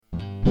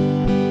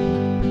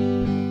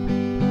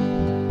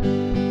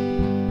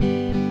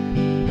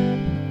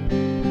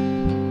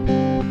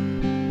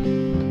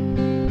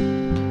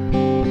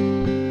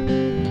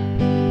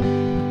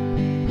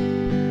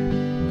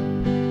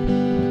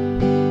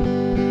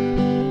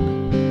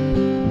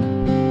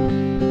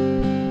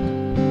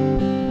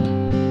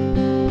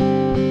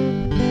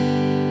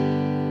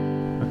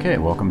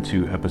welcome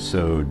to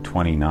episode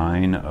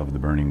 29 of the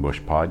Burning Bush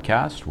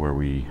podcast, where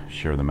we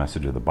share the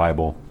message of the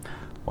Bible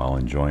while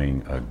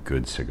enjoying a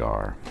good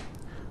cigar.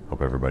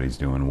 Hope everybody's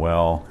doing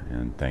well,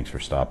 and thanks for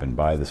stopping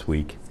by this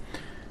week.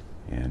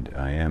 And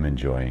I am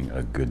enjoying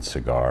a good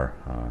cigar.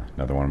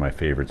 Another one of my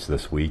favorites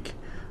this week.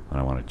 When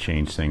I want to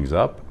change things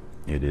up,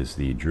 it is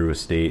the Drew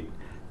Estate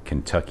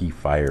Kentucky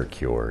Fire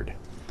Cured.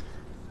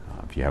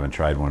 If you haven't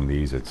tried one of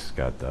these, it's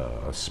got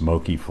a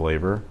smoky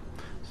flavor,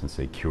 since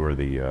they cure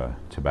the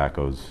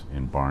tobaccos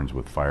in barns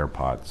with fire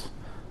pots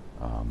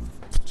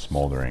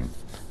smoldering.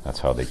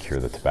 That's how they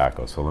cure the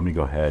tobacco. So let me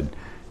go ahead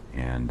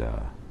and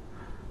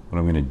what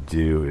I'm going to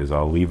do is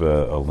I'll leave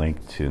a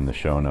link in the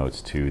show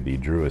notes to the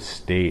Drew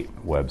Estate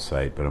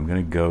website, but I'm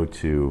going to go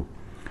to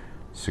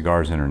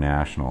Cigars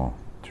International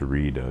to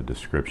read a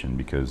description,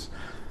 because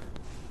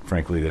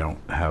frankly they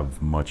don't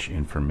have much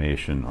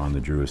information on the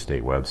Drew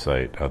Estate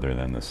website other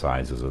than the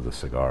sizes of the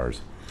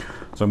cigars.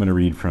 So I'm going to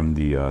read from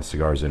the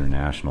Cigars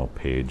International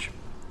page.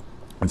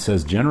 It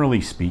says,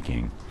 generally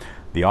speaking,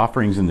 the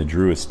offerings in the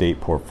Drew Estate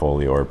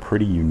portfolio are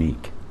pretty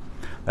unique.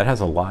 That has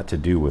a lot to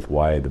do with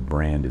why the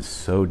brand is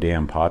so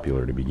damn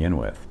popular to begin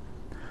with.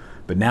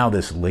 But now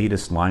this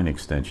latest line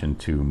extension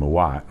to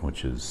Mawat,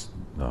 which is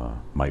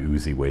my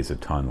Uzi weighs a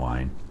ton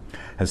line,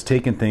 has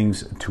taken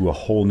things to a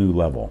whole new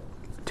level,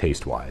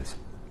 taste-wise.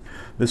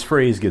 This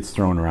phrase gets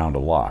thrown around a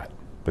lot,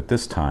 but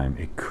this time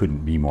it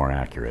couldn't be more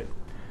accurate.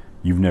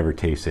 You've never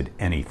tasted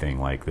anything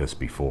like this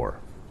before.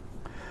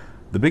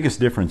 The biggest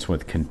difference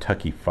with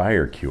Kentucky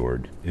Fire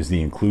Cured is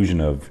the inclusion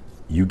of,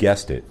 you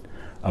guessed it,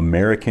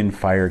 American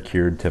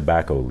fire-cured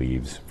tobacco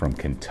leaves from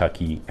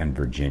Kentucky and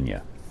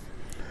Virginia.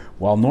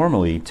 While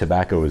normally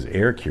tobacco is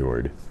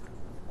air-cured,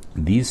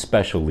 these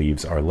special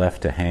leaves are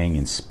left to hang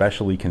in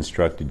specially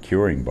constructed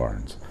curing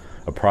barns,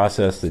 a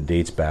process that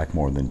dates back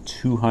more than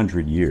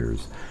 200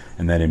 years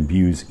and that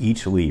imbues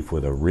each leaf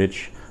with a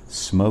rich,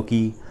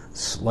 smoky,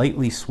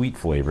 slightly sweet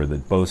flavor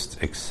that boasts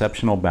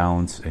exceptional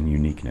balance and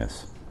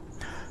uniqueness.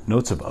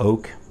 Notes of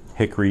oak,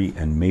 hickory,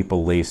 and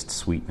maple-laced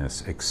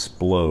sweetness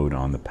explode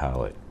on the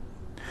palate.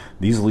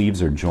 These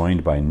leaves are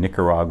joined by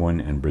Nicaraguan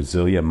and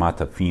Brasilia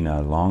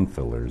Matafina long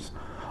fillers,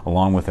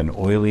 along with an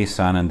oily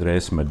San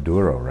Andres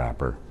Maduro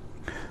wrapper.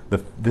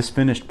 This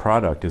finished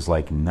product is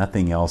like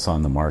nothing else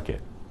on the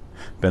market.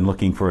 Been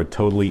looking for a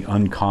totally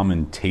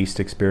uncommon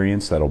taste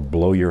experience that'll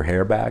blow your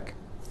hair back?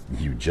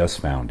 You just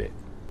found it.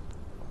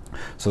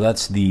 So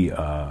that's the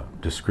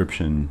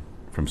description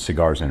from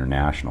Cigars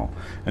International,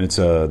 and it's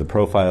the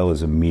profile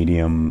is a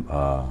medium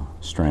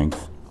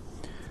strength.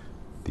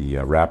 The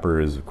wrapper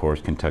is, of course,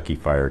 Kentucky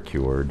Fire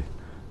Cured.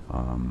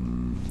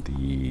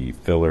 The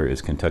filler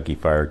is Kentucky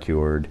Fire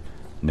Cured,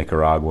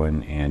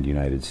 Nicaraguan, and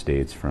United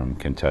States from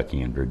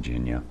Kentucky and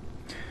Virginia.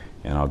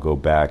 And I'll go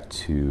back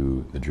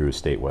to the Drew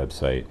Estate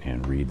website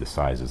and read the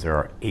sizes. There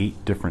are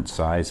 8 different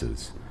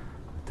sizes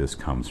that this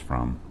comes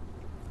from,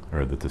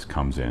 or that this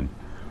comes in.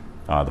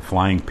 The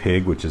Flying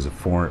Pig, which is a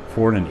 4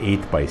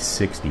 1/8 by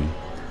 60.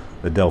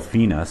 The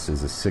Delfinas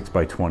is a 6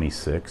 by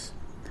 26.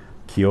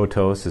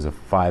 Kyotos is a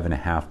 5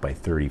 1/2 by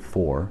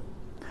 34.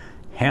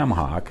 Ham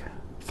Hock,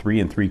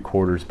 3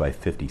 3/4 by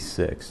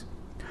 56.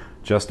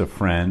 Just a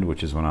Friend,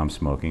 which is when I'm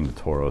smoking, the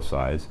Toro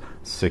size,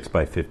 6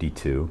 by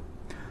 52.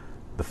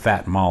 The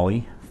Fat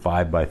Molly,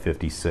 5 by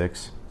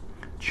 56.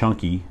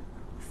 Chunky,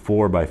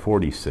 4 by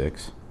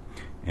 46.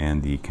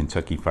 And the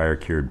Kentucky Fire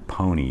Cured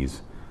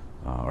Ponies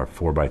are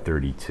 4 by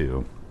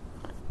 32.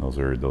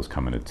 Those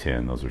come in a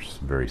tin. Those are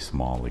very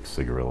small, like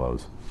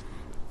cigarillos.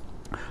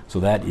 So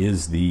that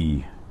is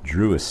the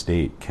Drew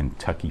Estate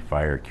Kentucky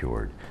Fire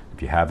Cured.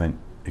 If you haven't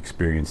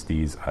experienced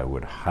these, I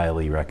would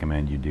highly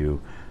recommend you do,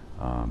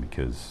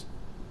 because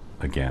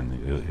again,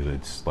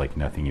 it's like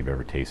nothing you've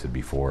ever tasted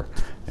before.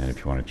 And if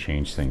you want to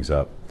change things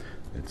up,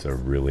 it's a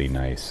really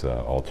nice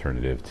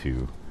alternative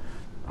to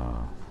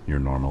your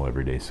normal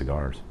everyday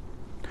cigars.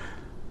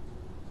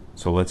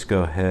 So let's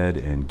go ahead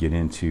and get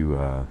into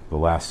the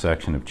last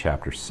section of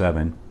chapter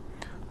 7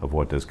 of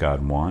What Does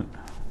God Want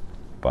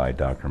by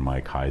Dr.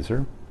 Mike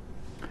Heiser.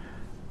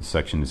 The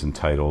section is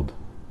entitled,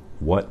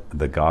 What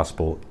the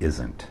Gospel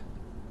Isn't.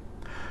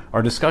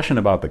 Our discussion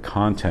about the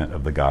content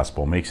of the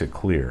gospel makes it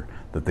clear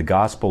that the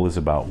gospel is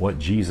about what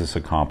Jesus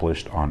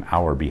accomplished on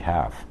our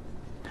behalf.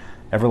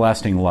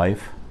 Everlasting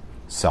life,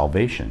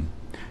 salvation,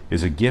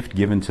 is a gift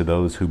given to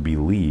those who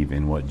believe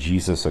in what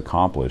Jesus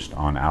accomplished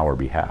on our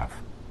behalf.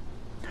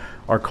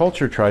 Our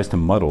culture tries to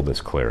muddle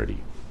this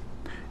clarity.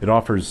 It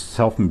offers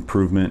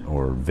self-improvement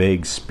or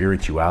vague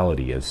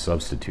spirituality as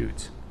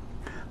substitutes.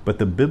 But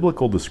the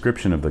biblical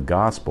description of the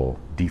gospel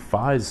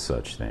defies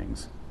such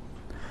things.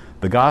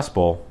 The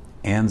gospel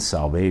and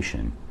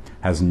salvation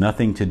has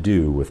nothing to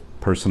do with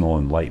personal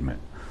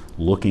enlightenment,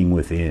 looking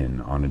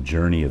within on a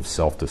journey of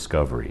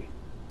self-discovery.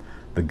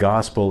 The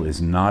gospel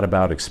is not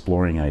about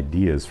exploring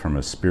ideas from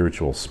a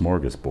spiritual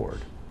smorgasbord.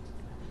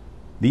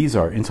 These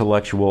are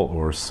intellectual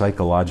or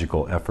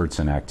psychological efforts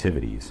and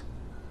activities.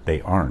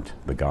 They aren't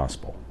the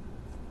gospel.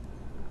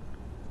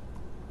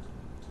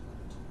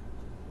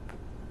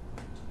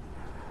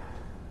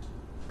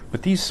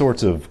 But these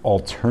sorts of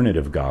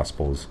alternative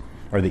gospels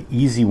are the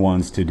easy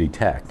ones to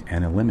detect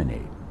and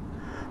eliminate.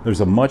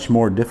 There's a much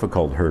more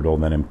difficult hurdle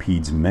that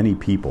impedes many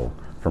people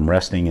from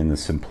resting in the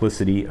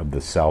simplicity of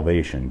the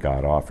salvation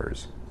God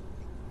offers.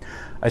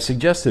 I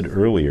suggested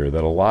earlier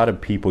that a lot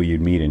of people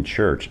you'd meet in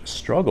church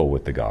struggle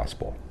with the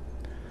gospel.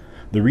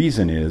 The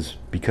reason is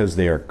because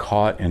they are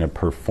caught in a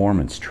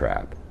performance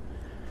trap.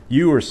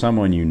 You or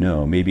someone you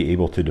know may be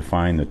able to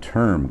define the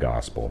term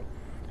gospel,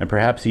 and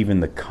perhaps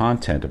even the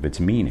content of its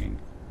meaning.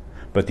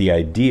 But the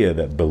idea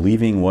that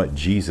believing what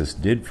Jesus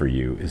did for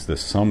you is the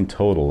sum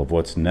total of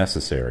what's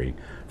necessary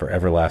for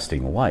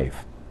everlasting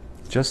life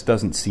just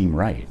doesn't seem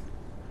right.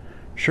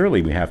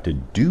 Surely we have to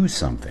do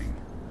something.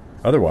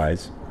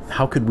 Otherwise,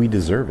 how could we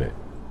deserve it?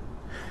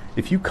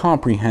 If you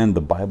comprehend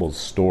the Bible's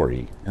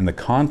story and the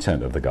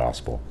content of the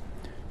gospel,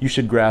 you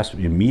should grasp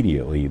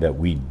immediately that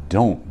we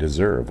don't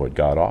deserve what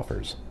God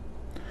offers.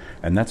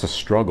 And that's a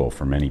struggle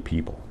for many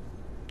people.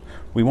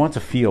 We want to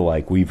feel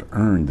like we've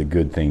earned the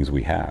good things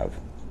we have.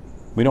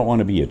 We don't want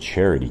to be a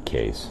charity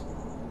case.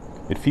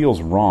 It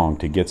feels wrong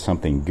to get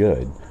something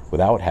good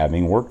without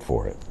having worked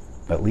for it,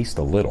 at least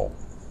a little.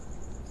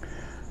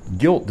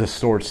 Guilt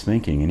distorts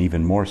thinking in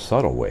even more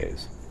subtle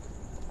ways.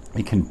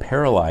 It can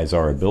paralyze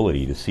our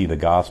ability to see the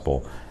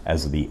gospel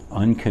as the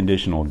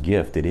unconditional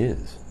gift it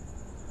is.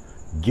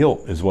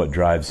 Guilt is what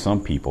drives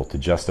some people to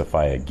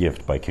justify a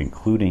gift by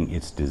concluding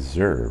it's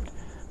deserved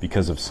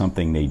because of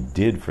something they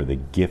did for the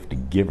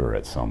gift giver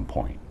at some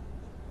point.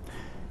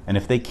 And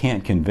if they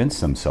can't convince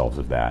themselves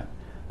of that,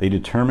 they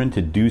determine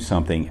to do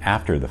something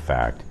after the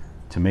fact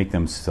to make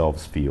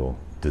themselves feel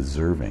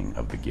deserving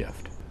of the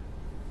gift.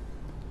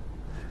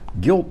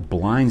 Guilt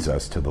blinds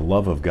us to the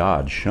love of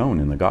God shown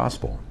in the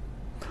gospel.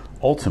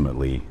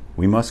 Ultimately,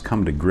 we must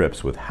come to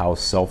grips with how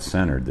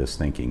self-centered this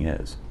thinking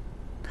is.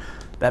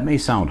 That may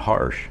sound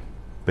harsh,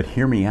 but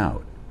hear me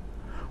out.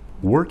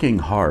 Working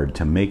hard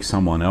to make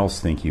someone else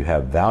think you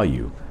have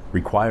value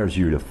requires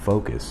you to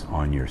focus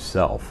on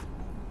yourself.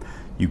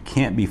 You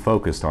can't be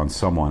focused on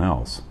someone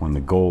else when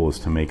the goal is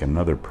to make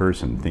another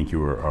person think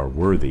you are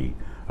worthy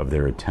of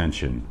their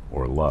attention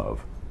or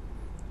love.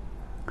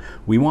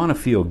 We want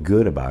to feel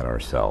good about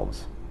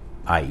ourselves,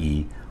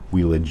 i.e.,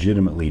 we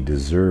legitimately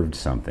deserved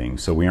something,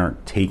 so we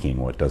aren't taking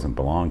what doesn't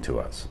belong to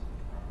us.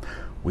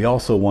 We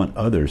also want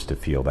others to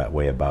feel that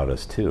way about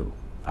us too,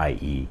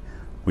 i.e.,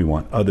 we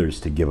want others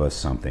to give us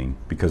something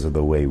because of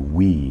the way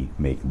we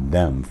make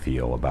them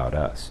feel about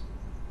us.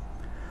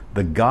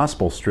 The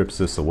gospel strips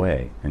this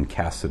away and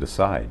casts it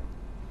aside.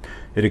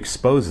 It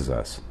exposes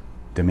us,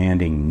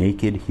 demanding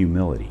naked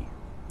humility.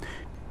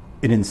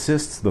 It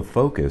insists the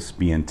focus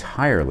be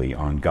entirely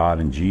on God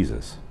and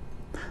Jesus.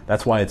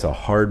 That's why it's a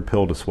hard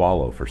pill to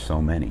swallow for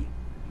so many.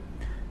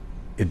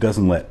 It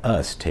doesn't let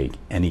us take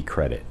any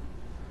credit.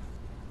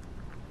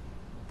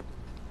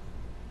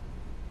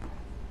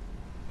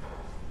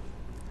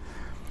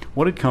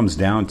 What it comes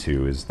down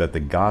to is that the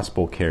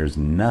gospel cares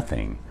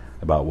nothing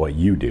about what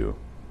you do,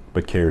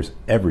 but cares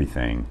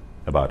everything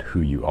about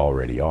who you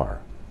already are.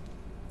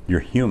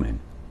 You're human.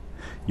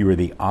 You are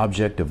the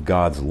object of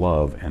God's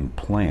love and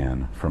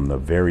plan from the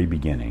very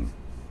beginning.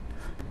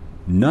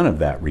 None of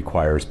that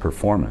requires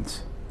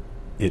performance.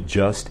 It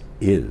just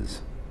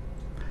is.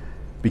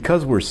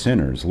 Because we're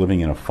sinners living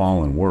in a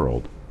fallen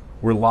world,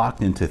 we're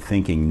locked into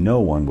thinking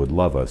no one would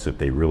love us if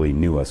they really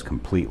knew us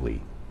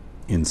completely,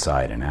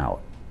 inside and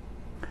out.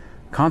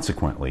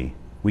 Consequently,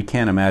 we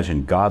can't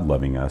imagine God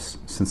loving us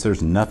since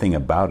there's nothing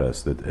about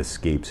us that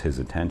escapes His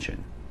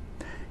attention.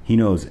 He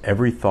knows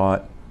every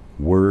thought,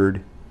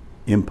 word,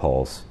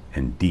 impulse,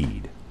 and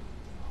deed.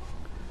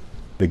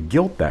 The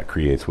guilt that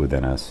creates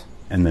within us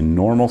and the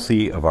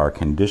normalcy of our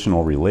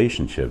conditional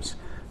relationships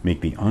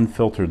make the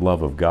unfiltered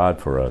love of God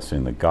for us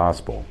in the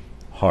gospel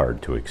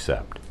hard to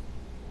accept.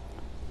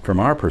 From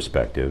our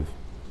perspective,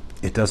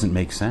 it doesn't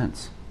make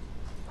sense.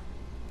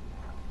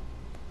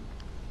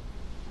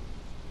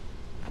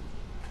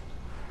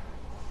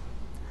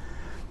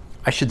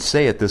 I should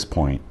say at this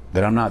point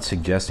that I'm not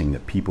suggesting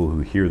that people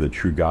who hear the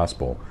true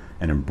gospel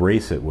and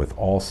embrace it with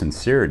all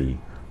sincerity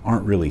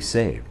aren't really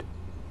saved.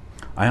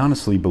 I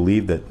honestly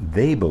believe that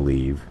they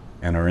believe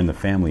and are in the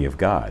family of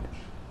God.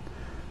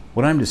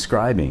 What I'm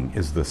describing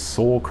is the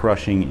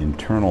soul-crushing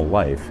internal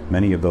life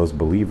many of those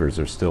believers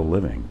are still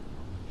living.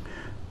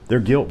 Their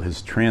guilt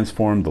has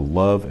transformed the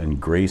love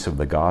and grace of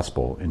the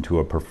gospel into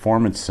a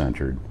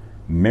performance-centered,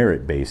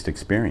 merit-based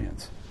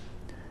experience.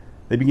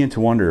 They begin to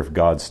wonder if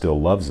God still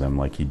loves them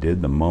like He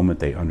did the moment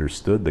they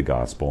understood the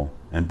gospel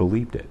and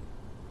believed it.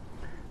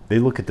 They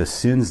look at the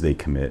sins they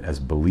commit as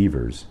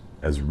believers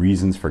as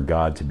reasons for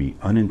God to be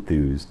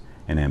unenthused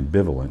and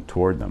ambivalent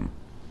toward them.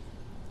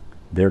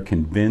 They're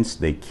convinced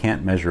they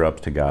can't measure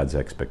up to God's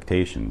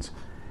expectations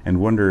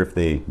and wonder if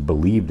they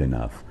believed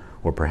enough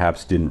or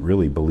perhaps didn't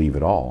really believe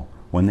at all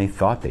when they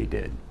thought they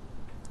did.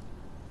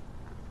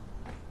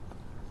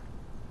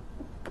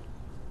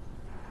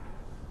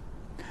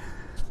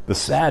 The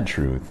sad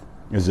truth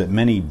is that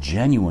many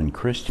genuine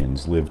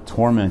Christians live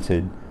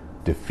tormented,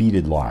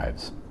 defeated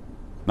lives,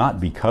 not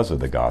because of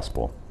the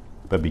gospel,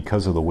 but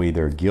because of the way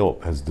their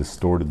guilt has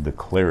distorted the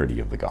clarity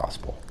of the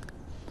gospel.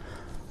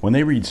 When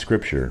they read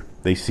Scripture,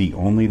 they see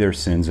only their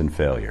sins and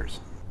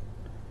failures.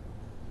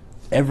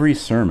 Every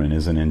sermon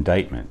is an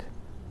indictment,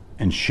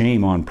 and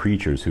shame on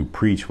preachers who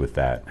preach with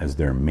that as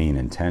their main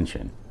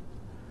intention.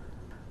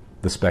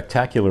 The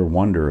spectacular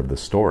wonder of the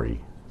story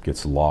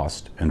gets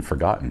lost and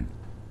forgotten.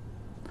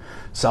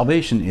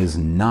 Salvation is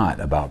not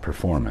about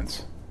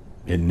performance.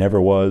 It never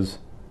was,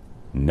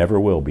 never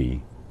will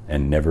be,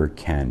 and never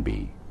can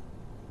be.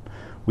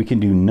 We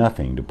can do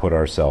nothing to put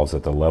ourselves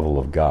at the level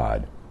of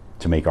God,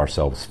 to make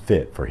ourselves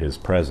fit for His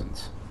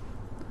presence.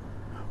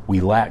 We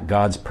lack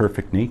God's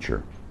perfect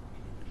nature.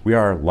 We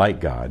are like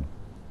God,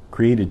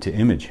 created to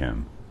image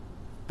Him,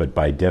 but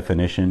by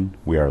definition,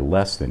 we are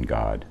less than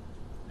God,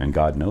 and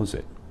God knows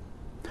it.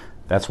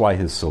 That's why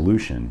His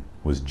solution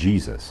was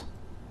Jesus,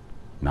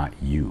 not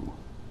you.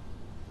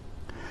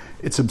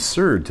 It's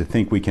absurd to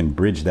think we can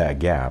bridge that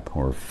gap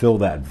or fill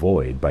that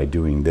void by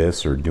doing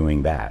this or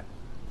doing that.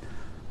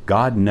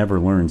 God never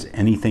learns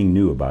anything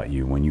new about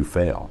you when you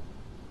fail.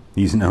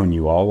 He's known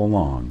you all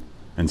along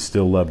and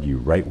still loved you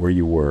right where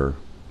you were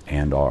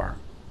and are.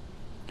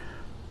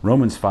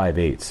 Romans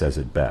 5:8 says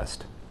it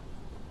best.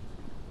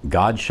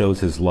 God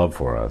shows His love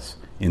for us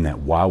in that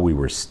while we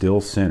were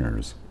still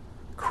sinners,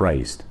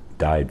 Christ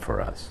died for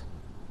us.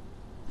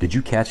 Did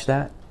you catch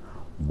that?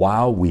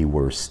 While we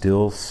were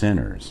still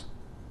sinners.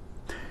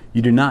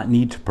 You do not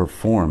need to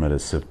perform at a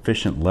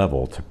sufficient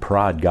level to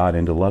prod God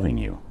into loving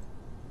you.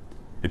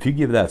 If you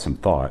give that some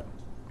thought,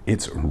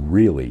 it's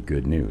really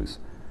good news.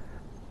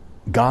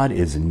 God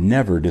is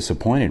never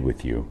disappointed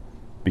with you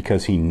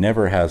because He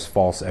never has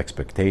false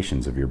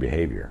expectations of your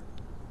behavior.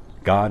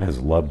 God has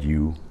loved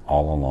you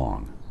all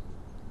along.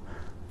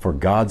 For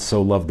God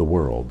so loved the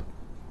world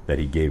that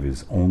He gave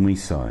His only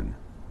Son,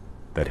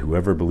 that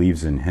whoever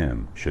believes in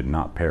Him should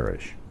not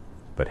perish,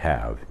 but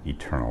have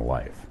eternal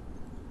life.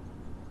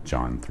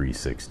 John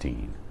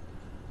 3:16.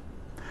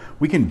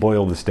 We can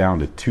boil this down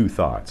to two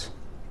thoughts.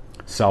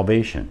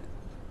 Salvation,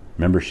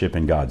 membership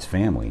in God's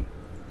family,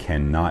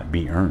 cannot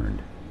be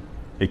earned.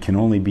 It can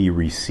only be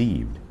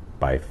received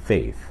by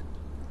faith,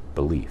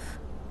 belief.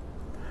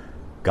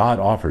 God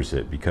offers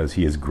it because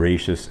He is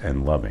gracious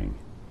and loving.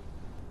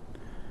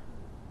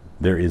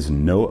 There is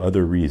no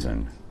other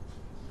reason,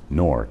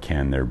 nor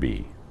can there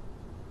be.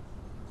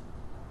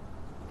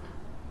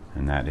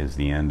 And that is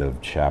the end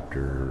of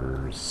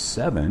chapter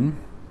 7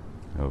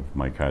 of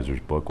Mike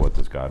Heiser's book, What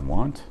Does God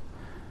Want?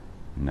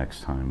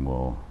 Next time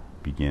we'll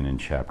begin in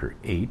chapter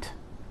 8,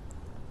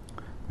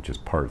 which is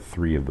part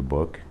 3 of the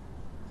book,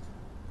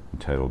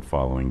 entitled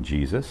Following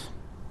Jesus.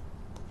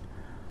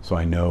 So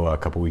I know a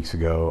couple weeks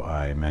ago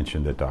I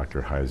mentioned that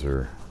Dr.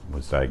 Heiser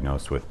was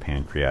diagnosed with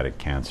pancreatic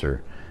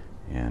cancer,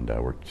 and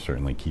we're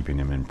certainly keeping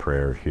him in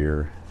prayer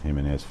here, him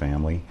and his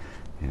family,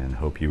 and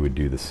hope you would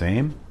do the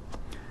same.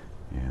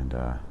 And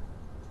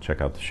check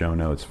out the show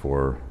notes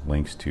for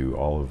links to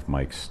all of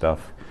Mike's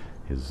stuff,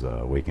 his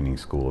Awakening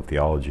School of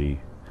Theology,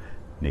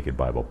 Naked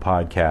Bible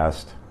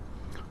podcast,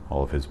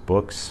 all of his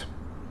books,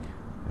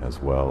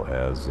 as well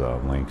as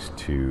links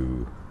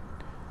to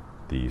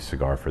the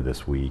cigar for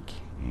this week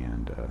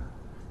and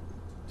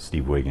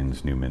Steve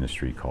Wiggins' new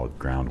ministry called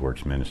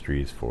Groundworks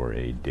Ministries for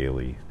a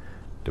daily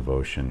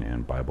devotion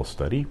and Bible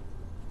study.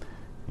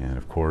 And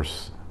of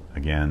course,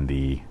 again,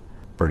 the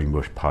Burning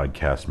Bush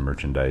podcast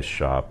merchandise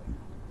shop.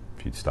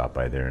 If you'd stop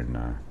by there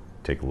and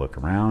take a look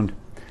around,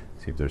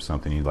 see if there's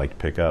something you'd like to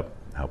pick up,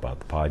 help out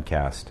the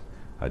podcast,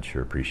 I'd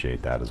sure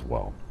appreciate that as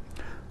well.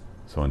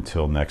 So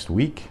until next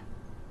week,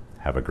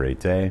 have a great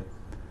day,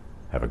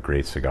 have a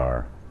great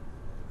cigar,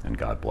 and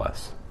God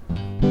bless.